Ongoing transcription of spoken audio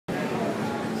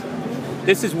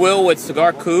This is Will with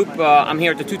Cigar Coop. I'm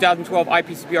here at the 2012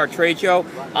 IPCPR trade show.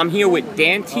 I'm here with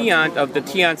Dan Tiant of the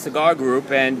Tiant Cigar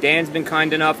Group, and Dan's been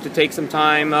kind enough to take some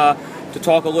time to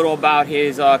talk a little about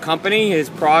his company, his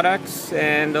products,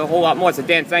 and a whole lot more. So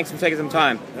Dan, thanks for taking some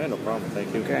time. Yeah, no problem.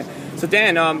 Thank you. Okay. So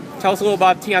Dan, tell us a little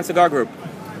about Tiant Cigar Group.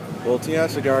 Well, Tiant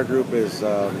Cigar Group is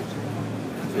a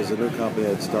new company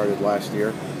that started last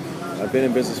year. I've been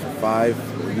in business for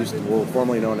 5. We were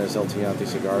formerly known as Tiante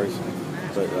Cigars,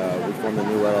 but we formed a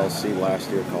new LLC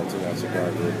last year called Tiant Cigar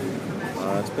Group.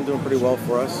 It's been doing pretty well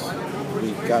for us.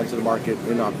 We got into the market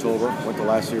in October, went to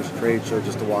last year's trade show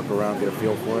just to walk around, get a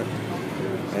feel for it.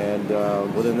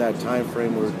 And within that time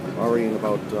frame, we're already in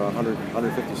about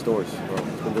 150 stores. So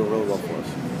it's been doing really well for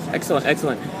us. Excellent,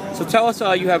 excellent. So tell us,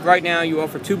 you have right now, you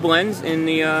offer 2 blends in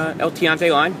the El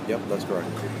Tiante line. Yep, that's correct.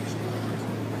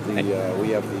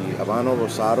 We have the Habano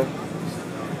Rosado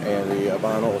and the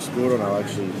Habano Oscuro. Now,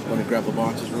 actually, let me grab the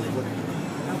boxes real quick.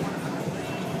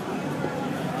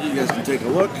 You guys can take a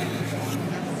look.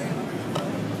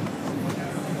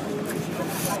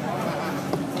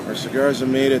 Our cigars are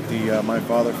made at the My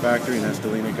Father factory in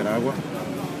Estelí, Nicaragua.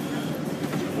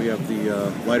 We have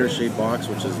the lighter shade box,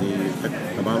 which is the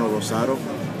Habano Rosado.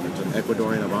 It's an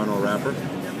Ecuadorian Habano wrapper,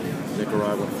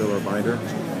 Nicaraguan filler binder,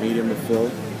 medium to full.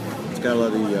 It's got a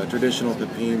lot of the traditional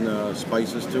Pepin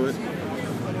spices to it,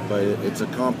 but it's a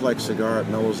complex cigar. It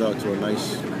mellows out to a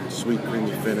nice, sweet,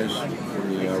 creamy finish from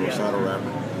the Rosado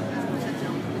wrapper.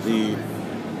 The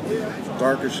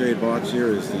darker shade box here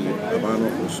is the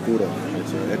Habano Oscuro.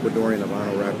 It's an Ecuadorian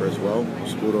Habano wrapper as well,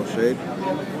 Oscuro shade,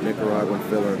 Nicaraguan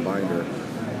filler and binder.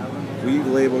 We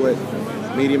label it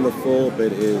medium to full, but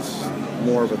it is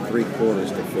more of a 3/4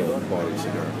 to full quality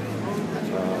cigar.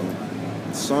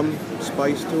 Some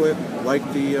spice to it, like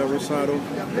the Rosado,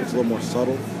 but it's a little more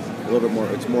subtle, a little bit more,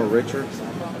 it's more richer.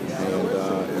 And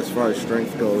as far as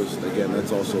strength goes, again,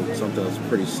 that's also something that's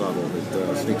pretty subtle.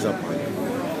 It sneaks up on you.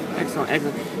 Excellent,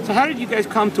 excellent. So how did you guys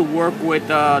come to work with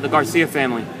the Garcia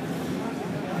family?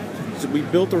 So we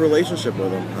built a relationship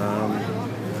with them.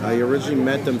 I originally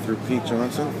met them through Pete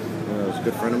Johnson. He was a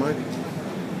good friend of mine.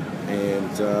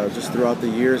 And just throughout the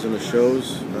years and the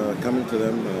shows, coming to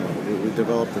them, we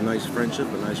developed a nice friendship,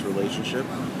 a nice relationship.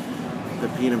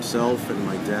 Pepin himself and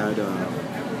my dad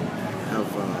have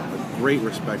a great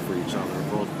respect for each other,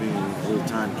 both being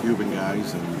old-time Cuban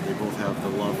guys, and they both have the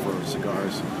love for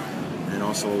cigars and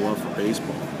also a love for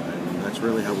baseball. And that's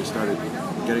really how we started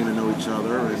getting to know each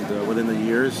other, and within the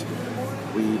years,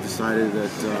 we decided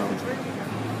that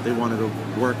they wanted to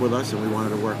work with us and we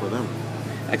wanted to work with them.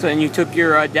 Excellent. And you took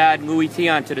your dad, Luis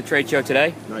Tiant, to the trade show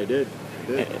today? I did.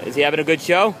 Is he having a good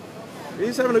show?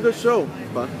 He's having a good show,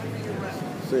 but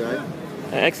say hi.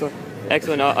 Excellent.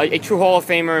 Excellent. A true Hall of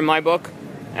Famer in my book.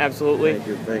 Absolutely. Thank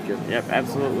you. Thank you. Yep,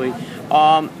 absolutely.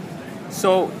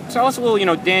 So tell us a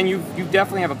little, Dan, you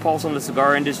definitely have a pulse on the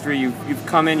cigar industry. You've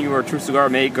come in, you are a true cigar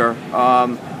maker.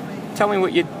 Tell me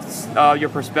what your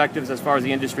perspectives as far as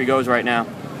the industry goes right now.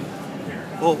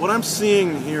 Well, what I'm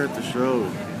seeing here at the show,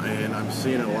 and I'm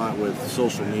seeing it a lot with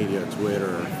social media,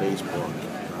 Twitter, Facebook,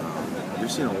 you're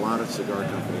seeing a lot of cigar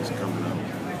companies coming out,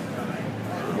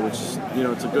 which,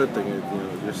 it's a good thing.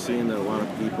 You're seeing that a lot of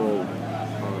people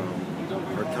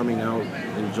are coming out,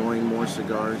 enjoying more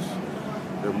cigars.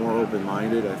 They're more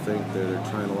open-minded. I think they're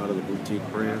trying a lot of the boutique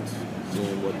brands,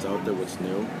 seeing what's out there, what's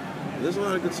new. There's a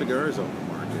lot of good cigars on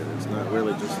the market. It's not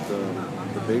really just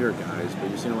the bigger guys, but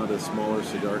you're seeing a lot of the smaller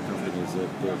cigar companies that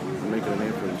are making a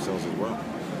name for themselves as well.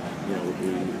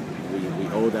 We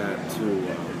owe that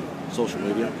to social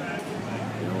media.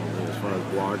 As far as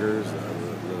bloggers,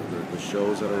 the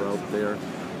shows that are out there.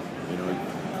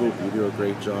 Coop, you do a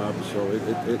great job. So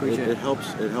it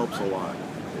helps. It helps a lot.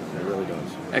 It really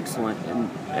does. Excellent,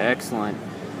 excellent.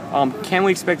 Can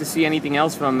we expect to see anything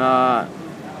else from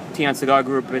Tiant Cigar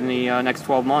Group in the next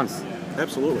 12 months?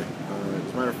 Absolutely.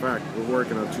 As a matter of fact, we're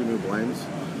working on 2 new blends.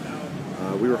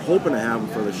 We were hoping to have them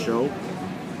for the show,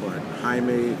 but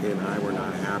Jaime and I were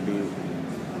not happy.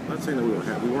 I'm not saying that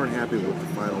we weren't happy with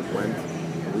the final blend.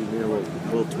 We need a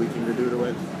little tweaking to do to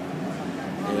it.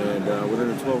 And within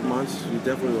the 12 months, you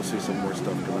definitely will see some more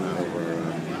stuff coming out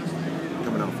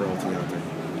for El Tiante.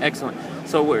 Excellent.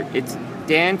 So it's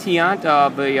Dan Tiant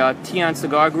of the Tiant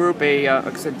Cigar Group. Like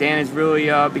I said, Dan has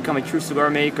really become a true cigar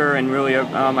maker, and really,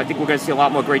 I think we're going to see a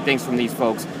lot more great things from these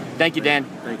folks. Thank you, Dan.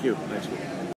 Thank you. Thanks.